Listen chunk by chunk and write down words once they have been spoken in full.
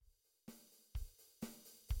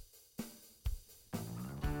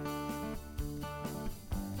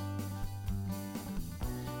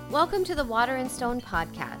Welcome to the Water and Stone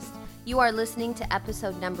podcast. You are listening to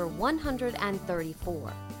episode number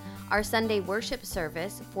 134. Our Sunday worship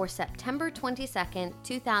service for September 22nd,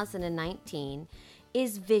 2019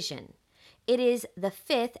 is Vision. It is the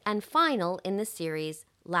fifth and final in the series,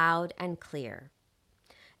 Loud and Clear.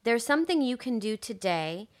 There's something you can do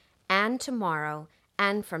today and tomorrow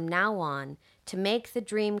and from now on to make the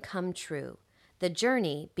dream come true. The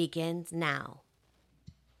journey begins now.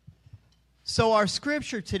 So our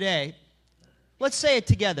scripture today, let's say it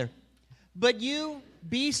together. But you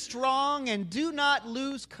be strong and do not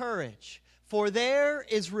lose courage, for there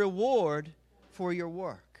is reward for your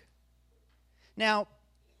work. Now,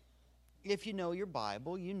 if you know your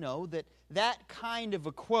Bible, you know that that kind of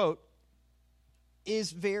a quote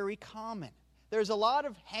is very common. There's a lot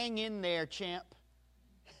of hang in there, champ.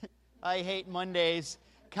 I hate Mondays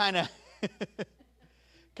kind of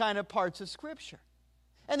parts of scripture.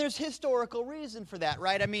 And there's historical reason for that,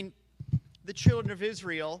 right? I mean, the children of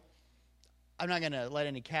Israel, I'm not going to let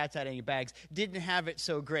any cats out of any bags, didn't have it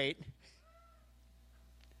so great.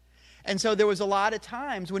 And so there was a lot of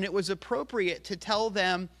times when it was appropriate to tell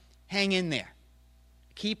them, hang in there.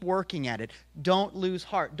 Keep working at it. Don't lose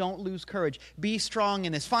heart. Don't lose courage. Be strong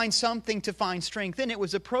in this. Find something to find strength in. It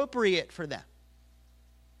was appropriate for them.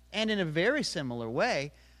 And in a very similar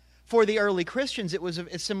way, for the early Christians, it was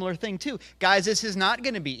a similar thing too. Guys, this is not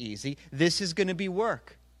going to be easy. This is going to be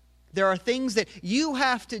work. There are things that you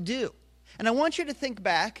have to do. And I want you to think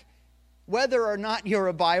back, whether or not you're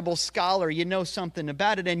a Bible scholar, you know something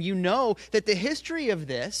about it, and you know that the history of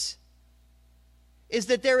this is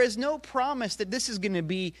that there is no promise that this is going to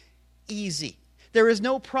be easy. There is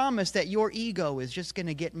no promise that your ego is just going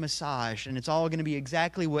to get massaged and it's all going to be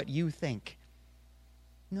exactly what you think.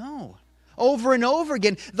 No. Over and over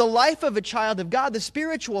again, the life of a child of God, the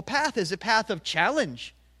spiritual path is a path of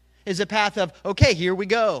challenge, is a path of, okay, here we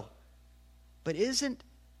go. But isn't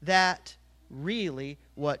that really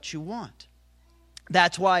what you want?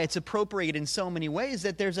 That's why it's appropriate in so many ways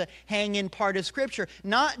that there's a hang-in part of Scripture,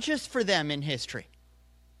 not just for them in history,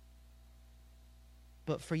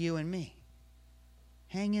 but for you and me.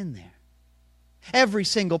 Hang in there. Every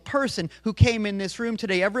single person who came in this room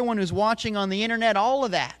today, everyone who's watching on the internet, all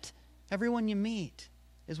of that, everyone you meet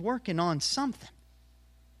is working on something.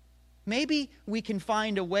 Maybe we can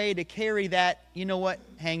find a way to carry that, you know what,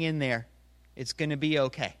 hang in there. It's going to be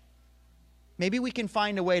okay. Maybe we can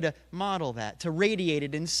find a way to model that, to radiate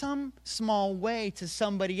it in some small way to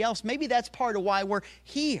somebody else. Maybe that's part of why we're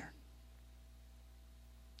here.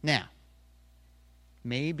 Now,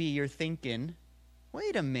 maybe you're thinking,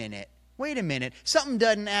 wait a minute. Something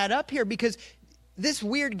doesn't add up here because this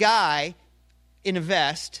weird guy in a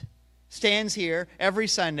vest stands here every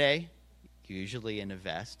Sunday, usually in a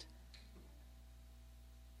vest,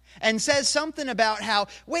 and says something about how,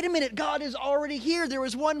 wait a minute, God is already here. There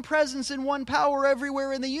is one presence and one power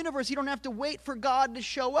everywhere in the universe. You don't have to wait for God to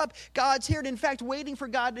show up. God's here. And in fact, waiting for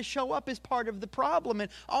God to show up is part of the problem.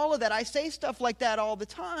 And all of that, I say stuff like that all the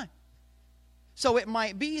time. So it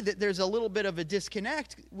might be that there's a little bit of a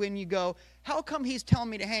disconnect when you go, how come he's telling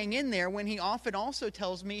me to hang in there when he often also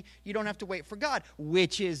tells me you don't have to wait for God?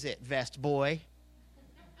 Which is it, vest boy?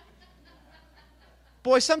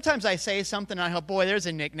 Boy, sometimes I say something and I hope, boy, there's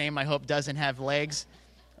a nickname I hope doesn't have legs.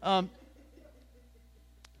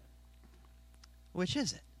 Which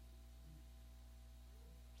is it?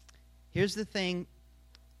 Here's the thing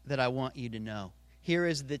that I want you to know. Here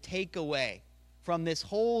is the takeaway from this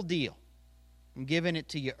whole deal. I'm giving it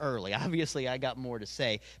to you early. Obviously, I got more to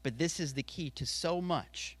say, but this is the key to so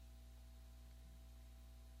much.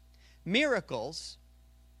 Miracles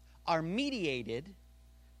are mediated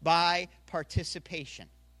by participation.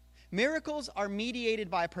 Miracles are mediated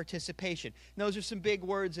by participation. Those are some big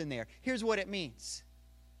words in there. Here's what it means.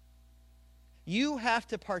 You have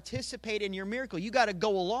to participate in your miracle. You got to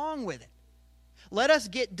go along with it. Let us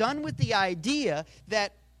get done with the idea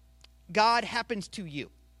that God happens to you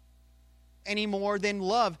any more than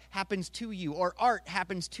love happens to you, or art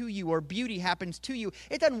happens to you, or beauty happens to you.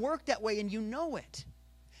 It doesn't work that way, and you know it.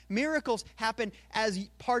 Miracles happen as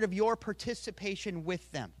part of your participation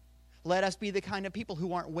with them. Let us be the kind of people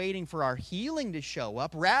who aren't waiting for our healing to show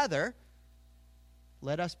up. Rather,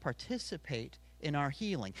 let us participate in our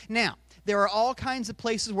healing. Now, there are all kinds of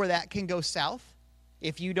places where that can go south.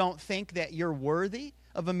 If you don't think that you're worthy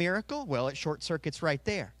of a miracle, well, it short circuits right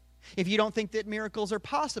there. If you don't think that miracles are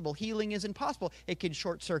possible, healing isn't possible, it can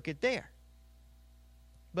short circuit there.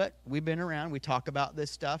 But we've been around, we talk about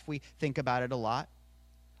this stuff, we think about it a lot.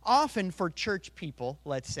 Often for church people,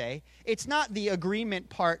 let's say, it's not the agreement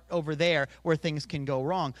part over there where things can go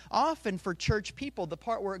wrong. Often for church people, the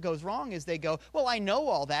part where it goes wrong is they go, well, I know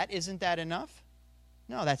all that. Isn't that enough?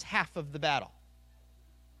 No, that's half of the battle.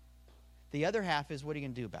 The other half is, what are you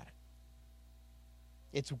going to do about it?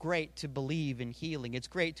 It's great to believe in healing. It's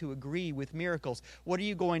great to agree with miracles. What are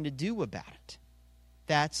you going to do about it?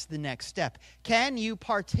 That's the next step. Can you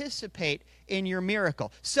participate in your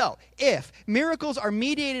miracle? So, if miracles are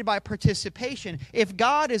mediated by participation, if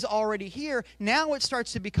God is already here, now it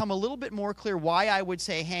starts to become a little bit more clear why I would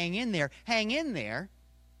say hang in there. Hang in there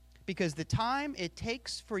because the time it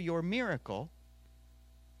takes for your miracle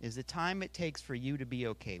is the time it takes for you to be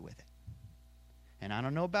okay with it. And I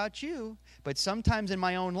don't know about you, but sometimes in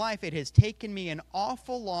my own life it has taken me an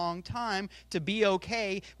awful long time to be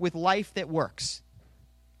okay with life that works.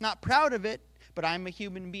 Not proud of it, but I'm a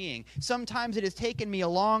human being. Sometimes it has taken me a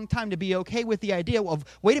long time to be okay with the idea of,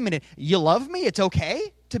 wait a minute, you love me? It's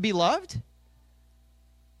okay to be loved?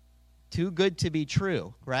 Too good to be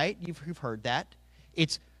true, right? You've heard that.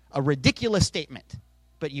 It's a ridiculous statement,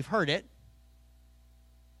 but you've heard it.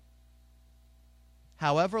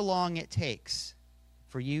 However long it takes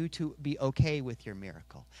for you to be okay with your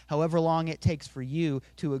miracle, however long it takes for you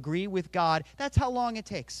to agree with God, that's how long it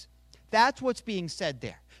takes. That's what's being said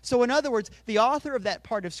there. So in other words, the author of that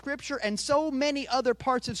part of Scripture and so many other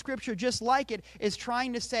parts of Scripture just like it is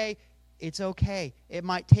trying to say, it's okay. It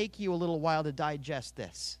might take you a little while to digest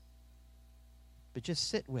this. But just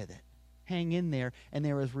sit with it. Hang in there, and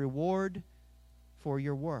there is reward for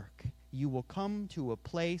your work. You will come to a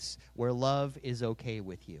place where love is okay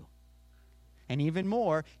with you. And even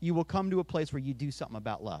more, you will come to a place where you do something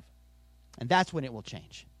about love. And that's when it will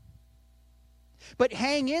change. But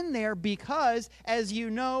hang in there because, as you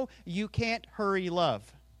know, you can't hurry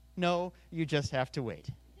love. No, you just have to wait.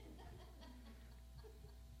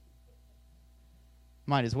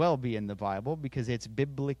 Might as well be in the Bible because it's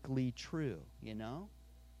biblically true, you know?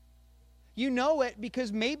 You know it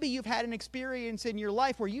because maybe you've had an experience in your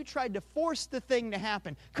life where you tried to force the thing to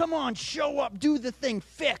happen. Come on, show up, do the thing,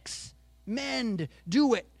 fix, mend,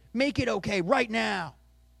 do it, make it okay right now.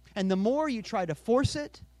 And the more you try to force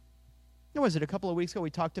it, was it a couple of weeks ago we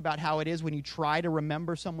talked about how it is when you try to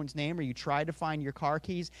remember someone's name or you try to find your car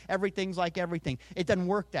keys? Everything's like everything. It doesn't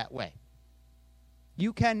work that way.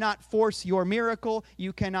 You cannot force your miracle.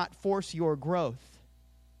 You cannot force your growth.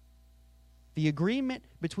 The agreement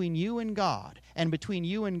between you and God and between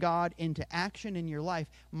you and God into action in your life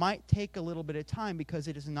might take a little bit of time because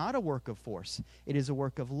it is not a work of force. It is a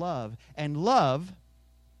work of love. And love,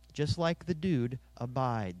 just like the dude,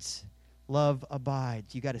 abides. Love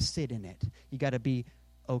abides. You got to sit in it. You got to be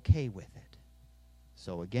okay with it.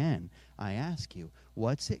 So again, I ask you,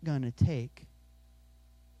 what's it going to take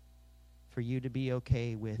for you to be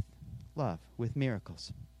okay with love, with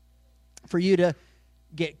miracles? For you to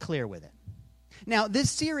get clear with it. Now, this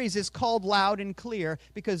series is called Loud and Clear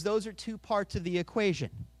because those are two parts of the equation.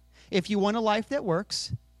 If you want a life that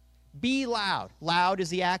works, be loud. Loud is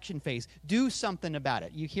the action phase. Do something about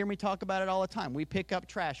it. You hear me talk about it all the time. We pick up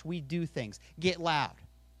trash. We do things. Get loud.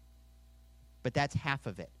 But that's half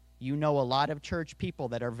of it. You know a lot of church people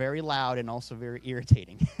that are very loud and also very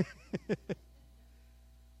irritating.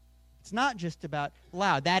 It's not just about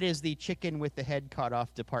loud. That is the chicken with the head cut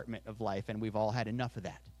off department of life, and we've all had enough of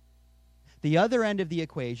that. The other end of the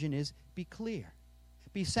equation is be clear.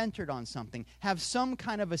 Be centered on something. Have some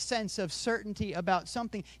kind of a sense of certainty about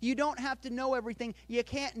something. You don't have to know everything. You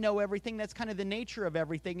can't know everything. That's kind of the nature of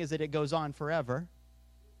everything, is that it goes on forever.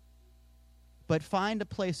 But find a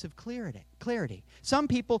place of clarity. Some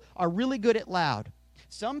people are really good at loud.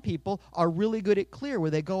 Some people are really good at clear,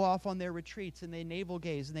 where they go off on their retreats and they navel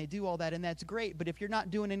gaze and they do all that, and that's great. But if you're not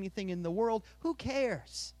doing anything in the world, who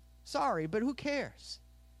cares? Sorry, but who cares?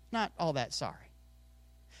 Not all that sorry.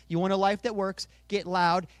 You want a life that works, get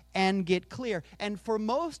loud and get clear. And for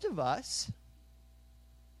most of us,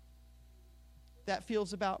 that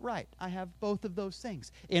feels about right. I have both of those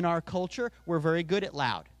things. In our culture, we're very good at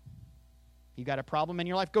loud. You got a problem in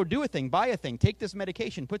your life, go do a thing, buy a thing, take this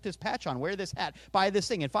medication, put this patch on, wear this hat, buy this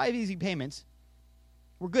thing. In 5 easy payments,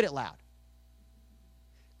 we're good at loud.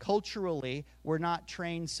 Culturally, we're not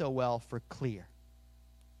trained so well for clear.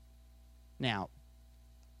 Now,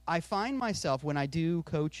 I find myself, when I do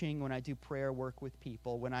coaching, when I do prayer work with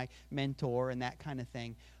people, when I mentor and that kind of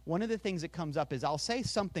thing, one of the things that comes up is I'll say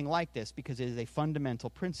something like this because it is a fundamental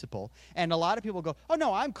principle, and a lot of people go, oh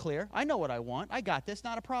no, I'm clear, I know what I want, I got this,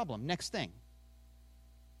 not a problem, next thing.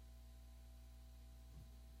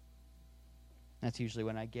 That's usually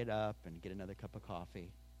when I get up and get another cup of coffee.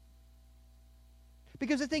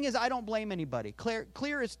 Because the thing is, I don't blame anybody.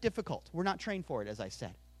 Clear is difficult. We're not trained for it, as I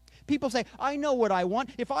said. People say, I know what I want.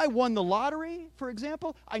 If I won the lottery, for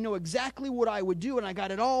example, I know exactly what I would do, and I got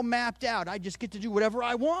it all mapped out. I just get to do whatever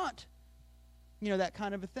I want. You know, that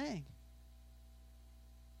kind of a thing.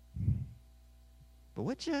 But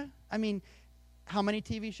would you? I mean, how many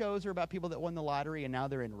TV shows are about people that won the lottery and now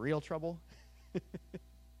they're in real trouble?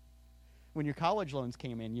 When your college loans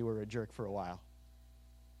came in, you were a jerk for a while.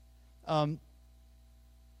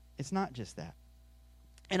 It's not just that.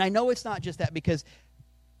 And I know it's not just that because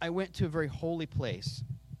I went to a very holy place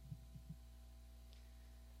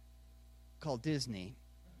called Disney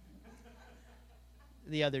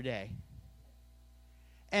the other day.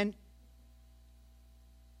 And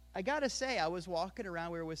I got to say, I was walking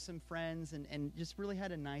around. We were with some friends and just really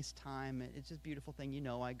had a nice time. It's just a beautiful thing. You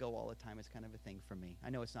know, I go all the time. It's kind of a thing for me.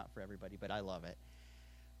 I know it's not for everybody, but I love it.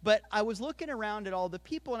 But I was looking around at all the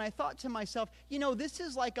people, and I thought to myself, you know, this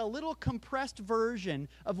is like a little compressed version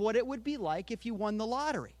of what it would be like if you won the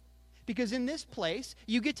lottery. Because in this place,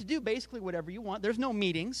 you get to do basically whatever you want. There's no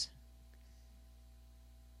meetings.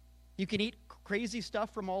 You can eat crazy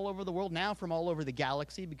stuff from all over the world, now from all over the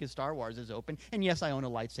galaxy because Star Wars is open. And yes, I own a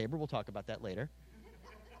lightsaber. We'll talk about that later.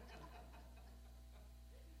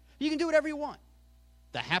 You can do whatever you want.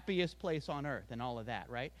 The happiest place on earth and all of that,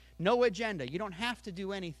 right? No agenda. You don't have to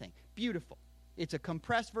do anything. Beautiful. It's a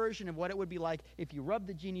compressed version of what it would be like if you rubbed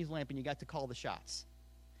the genie's lamp and you got to call the shots.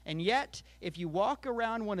 And yet, if you walk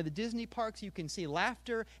around one of the Disney parks, you can see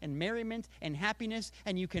laughter and merriment and happiness,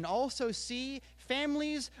 and you can also see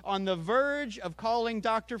families on the verge of calling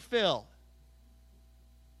Dr. Phil.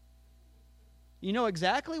 You know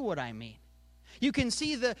exactly what I mean. You can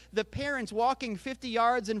see the parents walking 50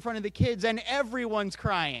 yards in front of the kids, and everyone's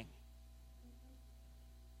crying.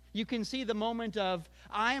 You can see the moment of,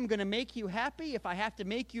 I am going to make you happy if I have to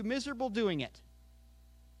make you miserable doing it.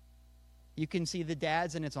 You can see the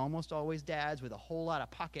dads, and it's almost always dads with a whole lot of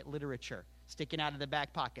pocket literature sticking out of the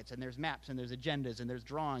back pockets, and there's maps, and there's agendas, and there's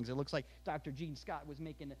drawings. It looks like Dr. Gene Scott was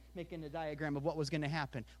making a diagram of what was going to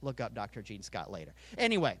happen. Look up Dr. Gene Scott later.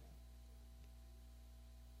 Anyway,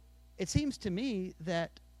 it seems to me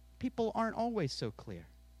that people aren't always so clear,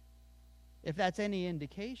 if that's any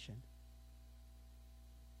indication.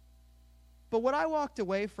 But what I walked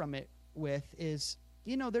away from it with is,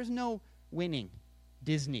 you know, there's no winning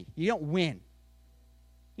Disney. You don't win.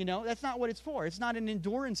 You know, that's not what it's for. It's not an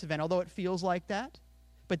endurance event, although it feels like that.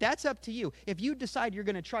 But that's up to you. If you decide you're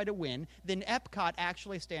going to try to win, then Epcot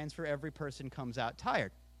actually stands for every person comes out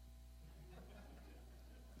tired.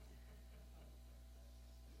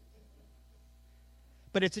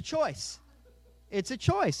 But it's a choice. It's a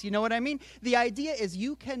choice. You know what I mean? The idea is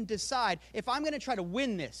you can decide, if I'm going to try to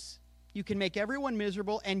win this, you can make everyone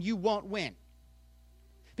miserable and you won't win.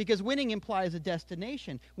 Because winning implies a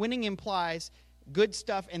destination. Winning implies good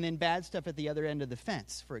stuff and then bad stuff at the other end of the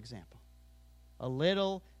fence, for example. A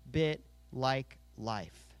little bit like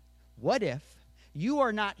life. What if you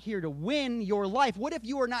are not here to win your life? What if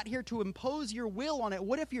you are not here to impose your will on it?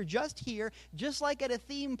 What if you're just here, just like at a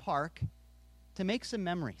theme park, to make some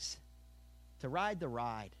memories, to ride the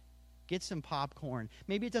ride, get some popcorn?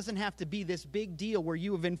 Maybe it doesn't have to be this big deal where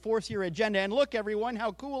you have enforced your agenda and look, everyone,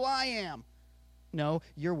 how cool I am. No,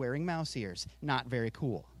 you're wearing mouse ears. Not very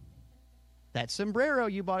cool. That sombrero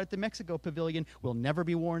you bought at the Mexico Pavilion will never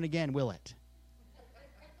be worn again, will it?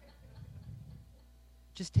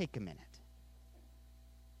 Just take a minute.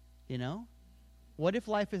 You know? What if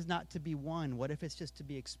life is not to be won? What if it's just to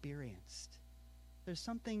be experienced? There's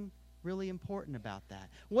something really important about that.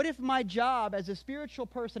 What if my job as a spiritual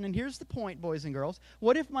person, and here's the point, boys and girls,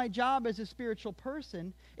 what if my job as a spiritual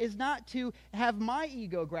person is not to have my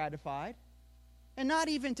ego gratified, and not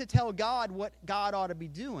even to tell God what God ought to be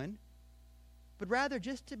doing, but rather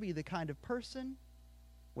just to be the kind of person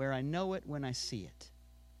where I know it when I see it.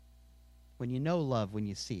 When you know love when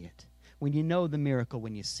you see it. When you know the miracle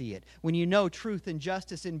when you see it. When you know truth and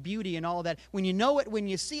justice and beauty and all that. When you know it when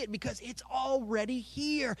you see it, because it's already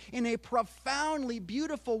here in a profoundly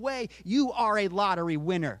beautiful way. You are a lottery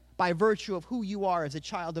winner by virtue of who you are as a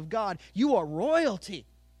child of God. You are royalty.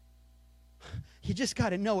 You just got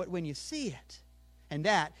to know it when you see it. And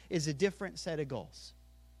that is a different set of goals.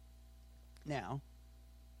 Now,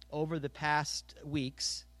 over the past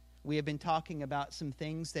weeks, we have been talking about some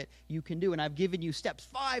things that you can do. And I've given you steps,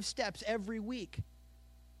 5 steps every week.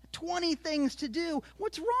 20 things to do.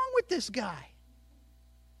 What's wrong with this guy?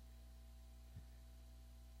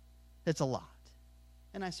 That's a lot.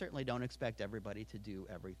 And I certainly don't expect everybody to do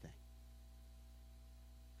everything.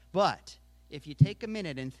 But if you take a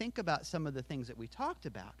minute and think about some of the things that we talked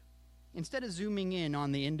about, instead of zooming in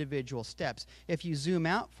on the individual steps, if you zoom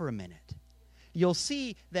out for a minute, you'll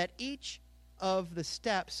see that each of the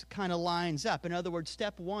steps kind of lines up. In other words,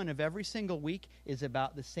 step 1 of every single week is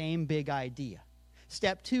about the same big idea.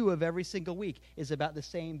 Step 2 of every single week is about the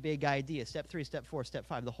same big idea. Step 3, step 4, step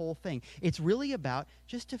 5, the whole thing. It's really about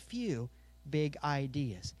just a few big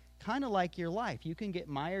ideas. Kind of like your life. You can get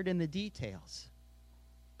mired in the details.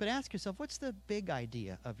 But ask yourself, what's the big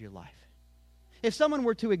idea of your life? If someone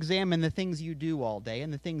were to examine the things you do all day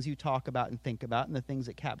and the things you talk about and think about and the things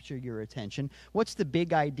that capture your attention, what's the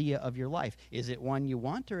big idea of your life? Is it one you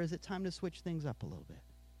want, or is it time to switch things up a little bit?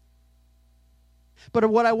 But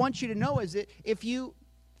what I want you to know is that if you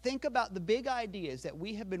think about the big ideas that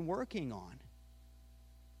we have been working on,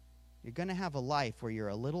 you're going to have a life where you're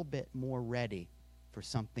a little bit more ready for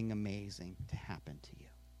something amazing to happen to you.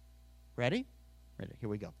 Ready? Ready. Here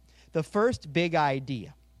we go. The first big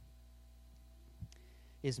idea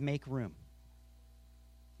is make room.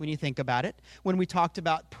 When you think about it, when we talked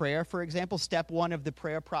about prayer, for example, step 1 of the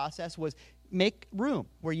prayer process was make room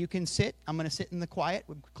where you can sit. I'm going to sit in the quiet,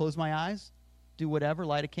 close my eyes, do whatever,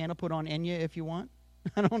 light a candle, put on Enya if you want.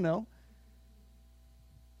 I don't know.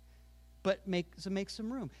 But make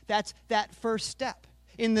some room. That's that first step.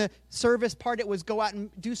 In the service part, it was go out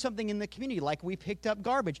and do something in the community, like we picked up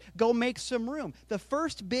garbage. Go make some room. The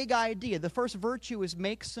first big idea, the first virtue is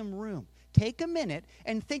make some room. Take a minute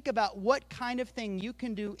and think about what kind of thing you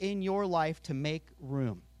can do in your life to make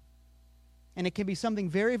room. And it can be something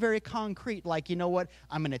very, very concrete, like, you know what,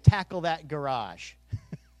 I'm going to tackle that garage.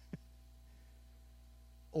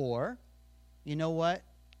 Or, you know what,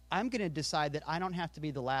 I'm going to decide that I don't have to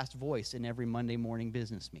be the last voice in every Monday morning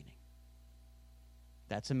business meeting.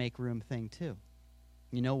 That's a make room thing too.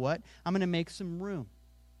 You know what, I'm going to make some room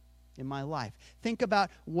in my life. Think about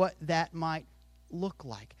what that might look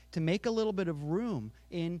like to make a little bit of room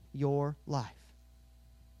in your life.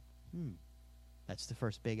 That's the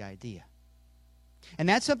first big idea. And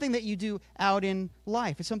that's something that you do out in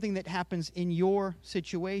life. It's something that happens in your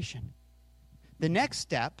situation. The next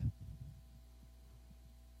step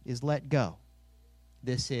is let go.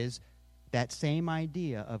 This is that same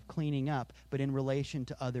idea of cleaning up, but in relation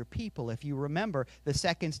to other people. If you remember, the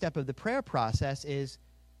second step of the prayer process is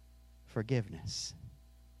forgiveness.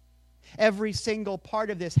 Every single part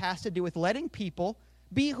of this has to do with letting people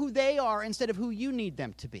be who they are instead of who you need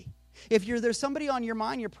them to be. If there's somebody on your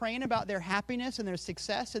mind, you're praying about their happiness and their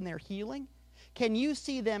success and their healing, can you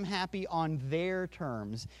see them happy on their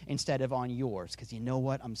terms instead of on yours? Because you know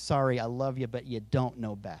what? I'm sorry, I love you, but you don't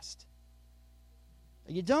know best.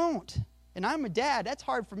 You don't. And I'm a dad. That's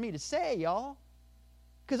hard for me to say, y'all.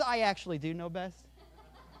 Because I actually do know best.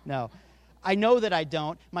 No. I know that I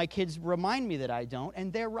don't. My kids remind me that I don't,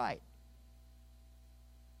 and they're right.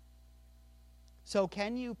 So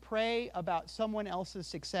can you pray about someone else's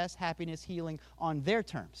success, happiness, healing on their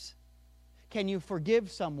terms? Can you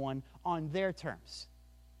forgive someone on their terms?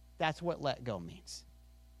 That's what let go means.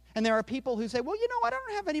 And there are people who say, well, you know, I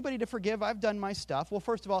don't have anybody to forgive. I've done my stuff. Well,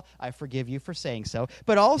 first of all, I forgive you for saying so.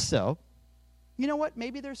 But also, you know what?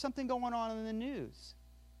 Maybe there's something going on in the news.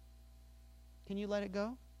 Can you let it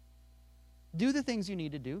go? Do the things you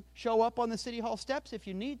need to do. Show up on the City Hall steps if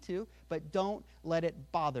you need to, but don't let it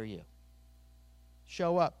bother you.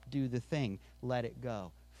 Show up, do the thing, let it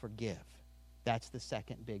go, forgive. That's the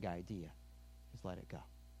second big idea, is let it go.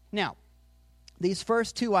 Now, these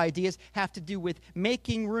first two ideas have to do with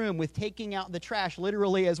making room, with taking out the trash,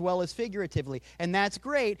 literally as well as figuratively. And that's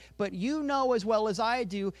great, but you know as well as I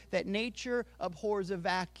do that nature abhors a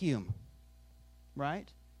vacuum, right?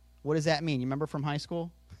 What does that mean? You remember from high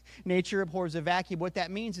school? Nature abhors a vacuum. What that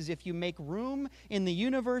means is if you make room in the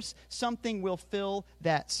universe, something will fill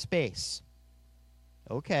that space.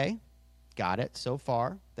 Okay, got it so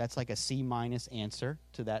far. That's like a C- answer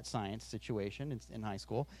to that science situation in high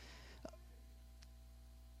school.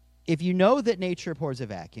 If you know that nature abhors a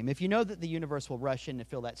vacuum, if you know that the universe will rush in to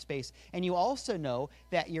fill that space, and you also know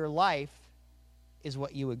that your life is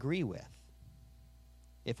what you agree with,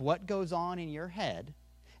 if what goes on in your head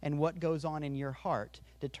and what goes on in your heart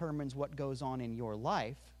determines what goes on in your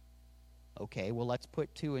life, okay, well, let's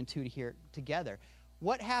put 2 and 2 here together.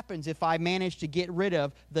 What happens if I manage to get rid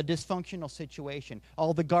of the dysfunctional situation,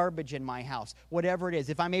 all the garbage in my house, whatever it is?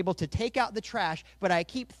 If I'm able to take out the trash, but I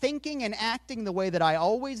keep thinking and acting the way that I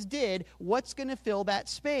always did, what's going to fill that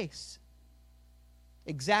space?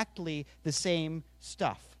 Exactly the same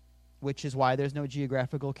stuff, which is why there's no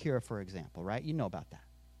geographical cure, for example, right? You know about that.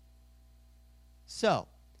 So,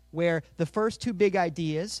 where the first two big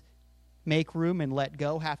ideas, make room and let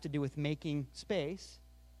go, have to do with making space,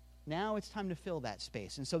 now it's time to fill that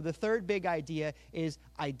space. And so the third big idea is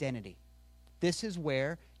identity. This is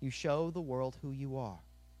where you show the world who you are.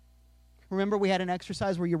 Remember, we had an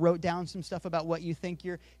exercise where you wrote down some stuff about what you think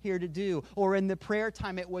you're here to do. Or in the prayer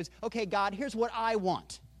time, it was, okay, God, here's what I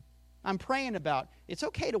want. I'm praying about, it's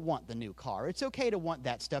okay to want the new car. It's okay to want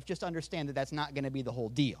that stuff. Just understand that that's not going to be the whole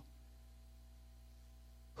deal.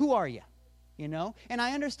 Who are you? You know? And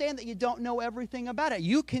I understand that you don't know everything about it.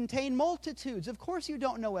 You contain multitudes. Of course you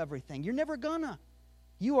don't know everything. You're never gonna.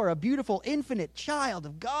 You are a beautiful, infinite child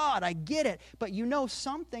of God. I get it. But you know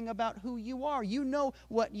something about who you are. You know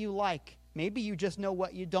what you like. Maybe you just know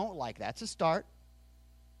what you don't like. That's a start.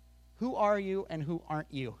 Who are you and who aren't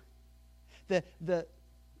you?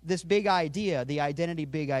 This big idea, the identity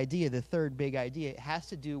big idea, the third big idea, it has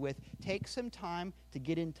to do with take some time to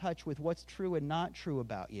get in touch with what's true and not true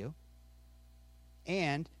about you,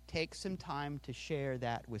 and take some time to share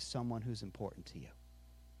that with someone who's important to you.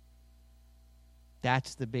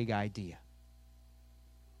 That's the big idea.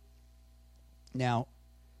 Now,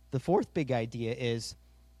 the fourth big idea is,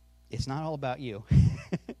 it's not all about you.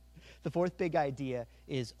 The fourth big idea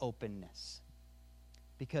is openness.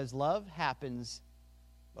 Because love happens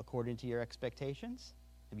according to your expectations.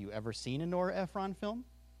 Have you ever seen a Nora Ephron film?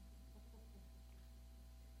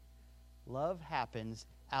 Love happens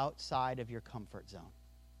outside of your comfort zone.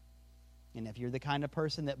 And if you're the kind of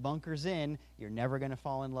person that bunkers in, you're never going to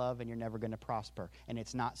fall in love and you're never going to prosper. And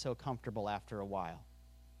it's not so comfortable after a while.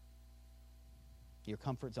 Your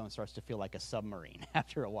comfort zone starts to feel like a submarine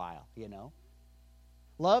after a while, you know?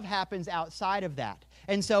 Love happens outside of that.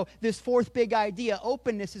 And so this fourth big idea,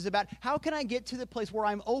 openness, is about how can I get to the place where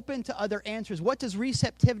I'm open to other answers? What does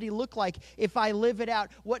receptivity look like if I live it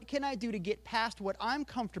out? What can I do to get past what I'm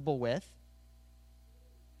comfortable with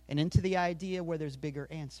and into the idea where there's bigger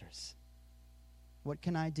answers? What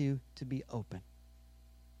can I do to be open?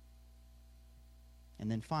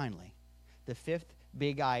 And then finally, the fifth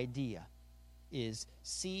big idea is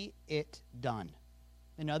see it done.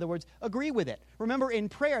 In other words, agree with it. Remember, in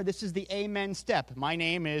prayer, this is the amen step. My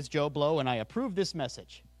name is Joe Blow, and I approve this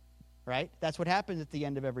message. Right? That's what happens at the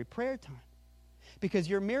end of every prayer time. Because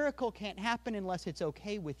your miracle can't happen unless it's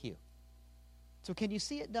okay with you. So can you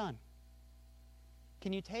see it done?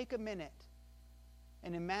 Can you take a minute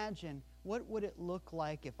and imagine, what would it look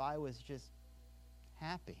like if I was just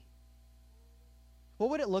happy? What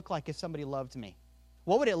would it look like if somebody loved me?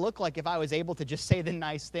 What would it look like if I was able to just say the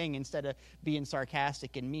nice thing instead of being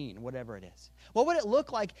sarcastic and mean, whatever it is? What would it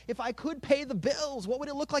look like if I could pay the bills? What would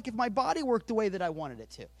it look like if my body worked the way that I wanted it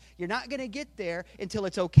to? You're not going to get there until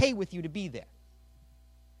it's okay with you to be there.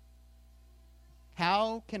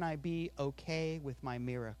 How can I be okay with my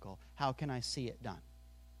miracle? How can I see it done?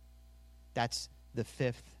 That's the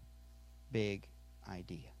fifth big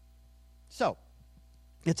idea. So,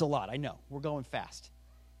 it's a lot, I know. We're going fast.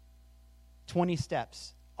 20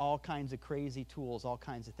 steps, all kinds of crazy tools, all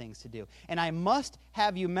kinds of things to do. And I must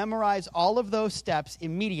have you memorize all of those steps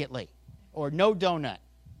immediately, or no donut.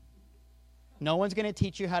 No one's going to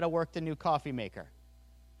teach you how to work the new coffee maker.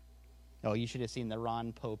 Oh, you should have seen the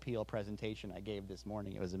Ron Popeil presentation I gave this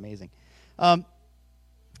morning. It was amazing.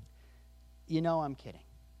 You know I'm kidding.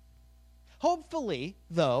 Hopefully,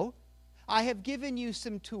 though, I have given you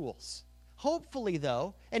some tools. Hopefully,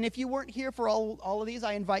 though, and if you weren't here for all of these,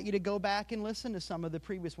 I invite you to go back and listen to some of the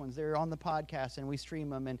previous ones. They're on the podcast, and we stream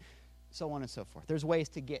them, and so on and so forth. There's ways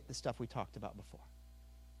to get the stuff we talked about before.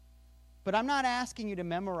 But I'm not asking you to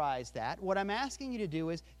memorize that. What I'm asking you to do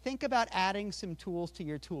is think about adding some tools to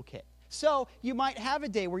your toolkit. So you might have a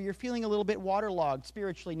day where you're feeling a little bit waterlogged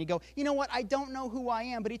spiritually, and you go, you know what, I don't know who I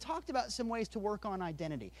am. But he talked about some ways to work on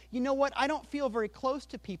identity. You know what, I don't feel very close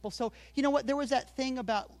to people. So you know what, there was that thing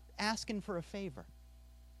about asking for a favor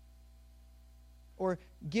or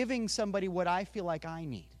giving somebody what I feel like I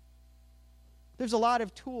need. There's a lot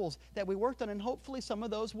of tools that we worked on, and hopefully some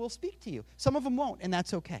of those will speak to you. Some of them won't, and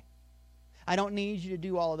that's okay. I don't need you to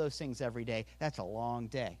do all of those things every day. That's a long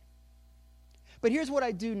day. But here's what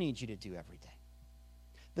I do need you to do every day.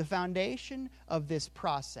 The foundation of this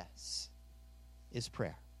process is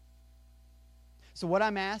prayer. So what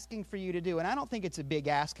I'm asking for you to do, and I don't think it's a big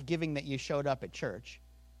ask given that you showed up at church.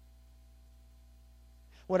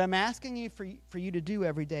 What I'm asking you for you to do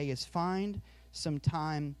every day is find some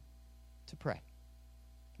time to pray.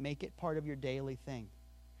 Make it part of your daily thing.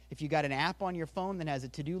 If you got an app on your phone that has a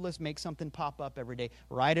to-do list, make something pop up every day.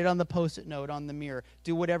 Write it on the Post-it note on the mirror.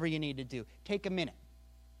 Do whatever you need to do. Take a minute.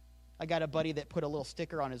 I got a buddy that put a little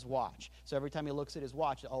sticker on his watch. So every time he looks at his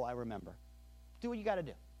watch, oh, I remember. Do what you got to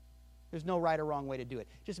do. There's no right or wrong way to do it.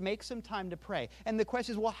 Just make some time to pray. And the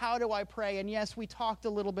question is, well, how do I pray? And yes, we talked a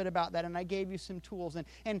little bit about that, and I gave you some tools.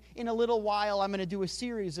 And in a little while, I'm going to do a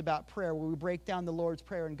series about prayer where we break down the Lord's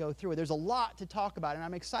Prayer and go through it. There's a lot to talk about, and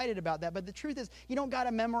I'm excited about that. But the truth is, you don't got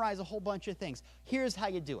to memorize a whole bunch of things. Here's how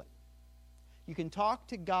you do it. You can talk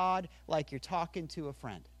to God like you're talking to a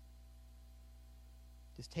friend.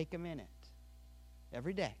 Just take a minute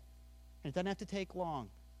every day. And it doesn't have to take long.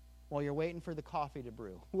 While you're waiting for the coffee to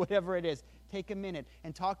brew, whatever it is, take a minute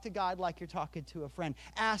and talk to God like you're talking to a friend.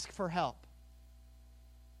 Ask for help.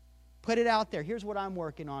 Put it out there. Here's what I'm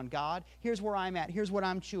working on, God. Here's where I'm at. Here's what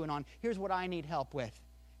I'm chewing on. Here's what I need help with.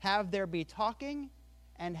 Have there be talking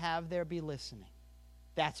and have there be listening.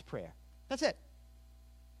 That's prayer. That's it.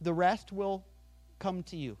 The rest will come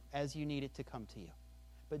to you as you need it to come to you.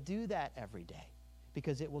 But do that every day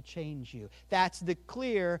because it will change you. That's the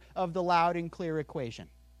clear of the loud and clear equation.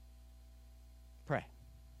 Pray.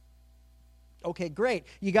 Okay, great.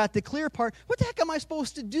 You got the clear part. What the heck am I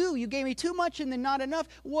supposed to do? You gave me too much and then not enough.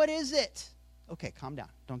 What is it? Okay, calm down.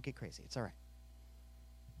 Don't get crazy. It's all right.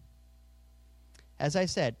 As I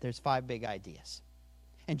said, there's 5 big ideas.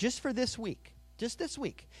 And just for this week,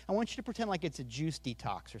 I want you to pretend like it's a juice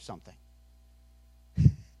detox or something.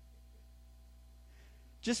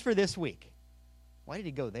 Just for this week. Why did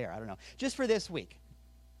he go there? I don't know. Just for this week.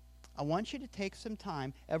 I want you to take some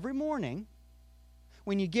time every morning.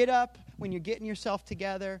 When you get up, when you're getting yourself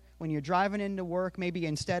together, when you're driving into work, maybe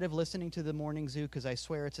instead of listening to the morning zoo, because I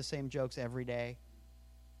swear it's the same jokes every day,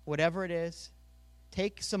 whatever it is,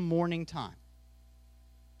 take some morning time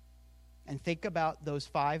and think about those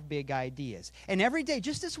 5 big ideas. And every day,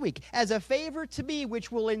 just this week, as a favor to me,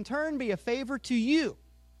 which will in turn be a favor to you,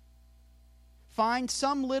 find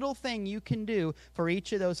some little thing you can do for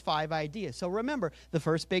each of those 5 ideas. So remember, the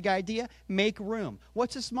first big idea, make room.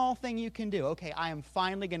 What's a small thing you can do? Okay, I am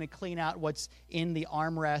finally going to clean out what's in the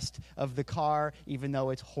armrest of the car, even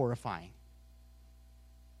though it's horrifying.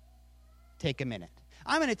 Take a minute.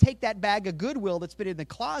 I'm going to take that bag of Goodwill that's been in the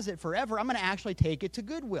closet forever. I'm going to actually take it to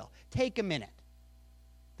Goodwill. Take a minute.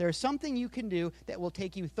 There's something you can do that will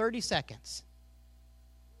take you 30 seconds.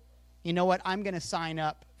 You know what? I'm going to sign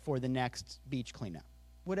up for the next beach cleanup.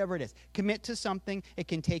 Whatever it is. Commit to something. It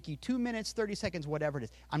can take you 2 minutes, 30 seconds, whatever it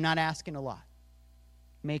is. I'm not asking a lot.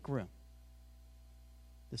 Make room.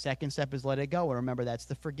 The second step is let it go. And remember, that's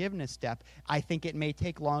the forgiveness step. I think it may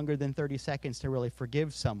take longer than 30 seconds to really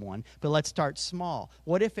forgive someone, but let's start small.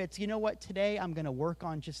 What if it's, you know what, today I'm going to work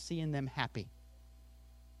on just seeing them happy.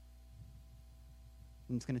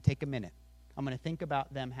 And it's going to take a minute. I'm going to think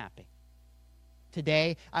about them happy.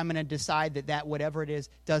 Today, I'm going to decide that whatever it is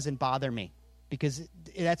doesn't bother me because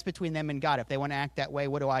that's between them and God. If they want to act that way,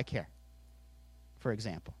 what do I care? For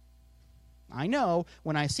example. I know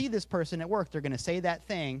when I see this person at work, they're going to say that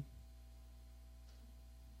thing.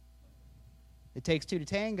 It takes 2 to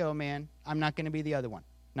tango, man. I'm not going to be the other one.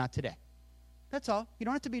 Not today. That's all. You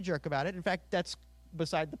don't have to be a jerk about it. In fact, that's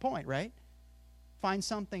beside the point, right? Find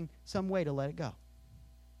something, some way to let it go.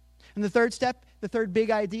 And the third step, the third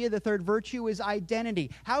big idea, the third virtue is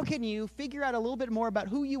identity. How can you figure out a little bit more about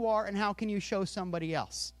who you are and how can you show somebody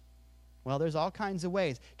else? Well, there's all kinds of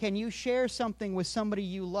ways. Can you share something with somebody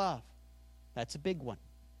you love? That's a big one.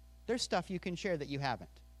 There's stuff you can share that you haven't.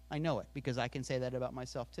 I know it because I can say that about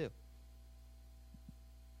myself too.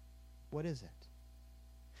 What is it?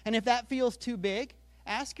 And if that feels too big,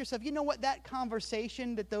 ask yourself, you know what, that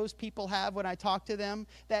conversation that those people have when I talk to them,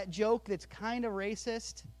 that joke that's kind of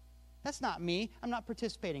racist, that's not me. I'm not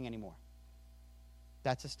participating anymore.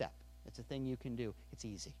 That's a step. It's a thing you can do. It's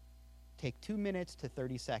easy. Take 2 minutes to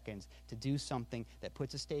 30 seconds to do something that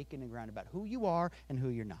puts a stake in the ground about who you are and who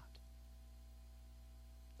you're not.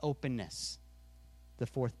 Openness, the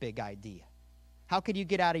fourth big idea. How could you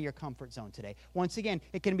get out of your comfort zone today? Once again,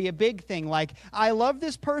 it can be a big thing like, I love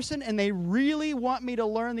this person and they really want me to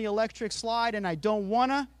learn the electric slide and I don't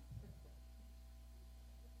want to.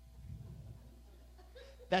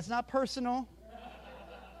 That's not personal.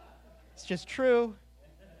 It's just true.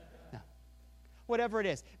 No. Whatever it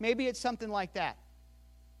is. Maybe it's something like that.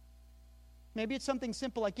 Maybe it's something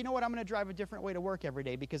simple like, you know what, I'm going to drive a different way to work every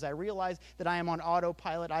day because I realize that I am on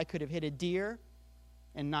autopilot. I could have hit a deer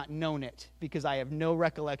and not known it because I have no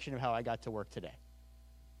recollection of how I got to work today.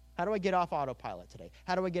 How do I get off autopilot today?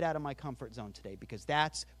 How do I get out of my comfort zone today? Because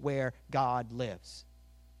that's where God lives.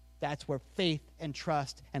 That's where faith and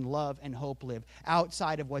trust and love and hope live,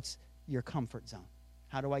 outside of what's your comfort zone.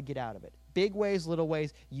 How do I get out of it? Big ways, little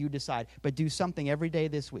ways, you decide. But do something every day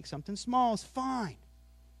this week. Something small is fine.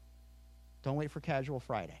 Don't wait for Casual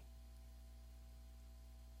Friday.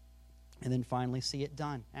 And then finally, see it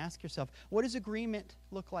done. Ask yourself, what does agreement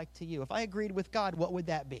look like to you? If I agreed with God, what would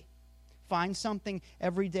that be? Find something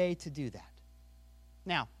every day to do that.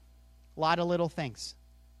 Now, a lot of little things.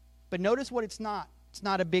 But notice what it's not. It's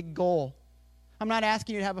not a big goal. I'm not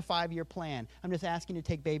asking you to have a 5-year plan. I'm just asking you to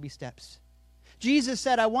take baby steps. Jesus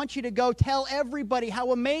said, I want you to go tell everybody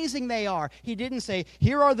how amazing they are. He didn't say,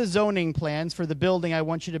 here are the zoning plans for the building I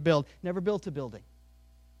want you to build. Never built a building.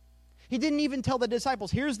 He didn't even tell the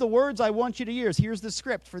disciples, here's the words I want you to use. Here's the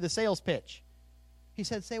script for the sales pitch. He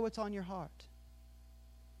said, say what's on your heart.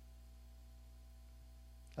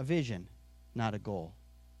 A vision, not a goal.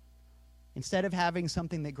 Instead of having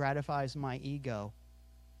something that gratifies my ego,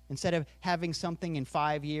 instead of having something in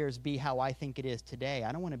 5 years be how I think it is today,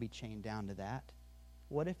 I don't want to be chained down to that.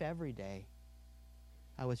 What if every day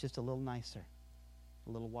I was just a little nicer,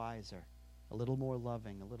 a little wiser, a little more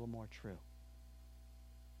loving, a little more true?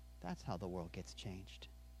 That's how the world gets changed.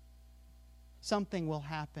 Something will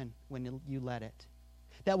happen when you let it.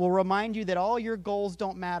 That will remind you that all your goals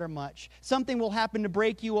don't matter much. Something will happen to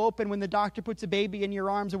break you open when the doctor puts a baby in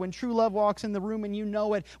your arms or when true love walks in the room and you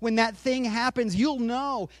know it. When that thing happens, you'll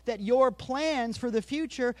know that your plans for the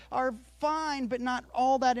future are fine but not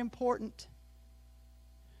all that important.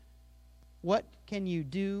 What can you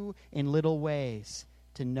do in little ways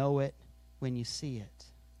to know it when you see it?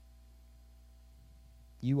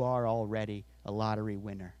 You are already a lottery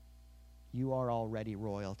winner. You are already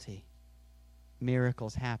royalty.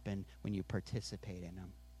 Miracles happen when you participate in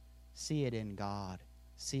them. See it in God.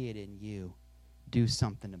 See it in you. Do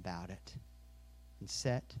something about it. And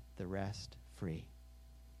set the rest free.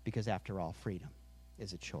 Because after all, freedom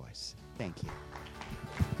is a choice. Thank you.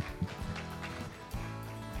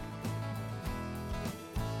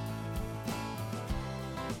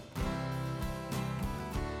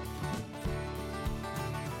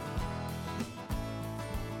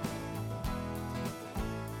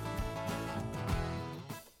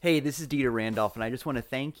 Hey, this is Dieter Randolph, and I just want to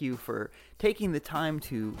thank you for taking the time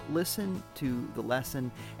to listen to the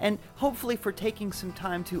lesson and hopefully for taking some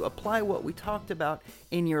time to apply what we talked about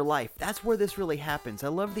in your life. That's where this really happens. I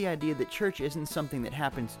love the idea that church isn't something that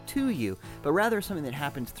happens to you, but rather something that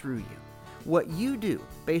happens through you. What you do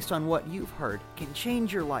based on what you've heard can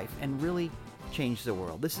change your life and really change the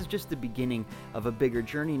world. This is just the beginning of a bigger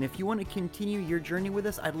journey, and if you want to continue your journey with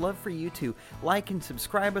us, I'd love for you to like and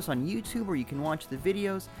subscribe us on YouTube, where you can watch the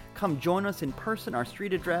videos. Come join us in person. Our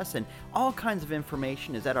street address and all kinds of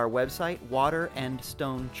information is at our website,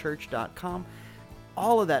 waterandstonechurch.com.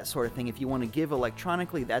 All of that sort of thing. If you want to give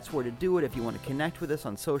electronically, that's where to do it. If you want to connect with us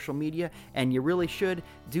on social media, and you really should,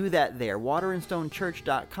 do that there,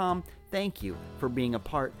 waterandstonechurch.com. Thank you for being a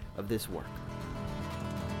part of this work.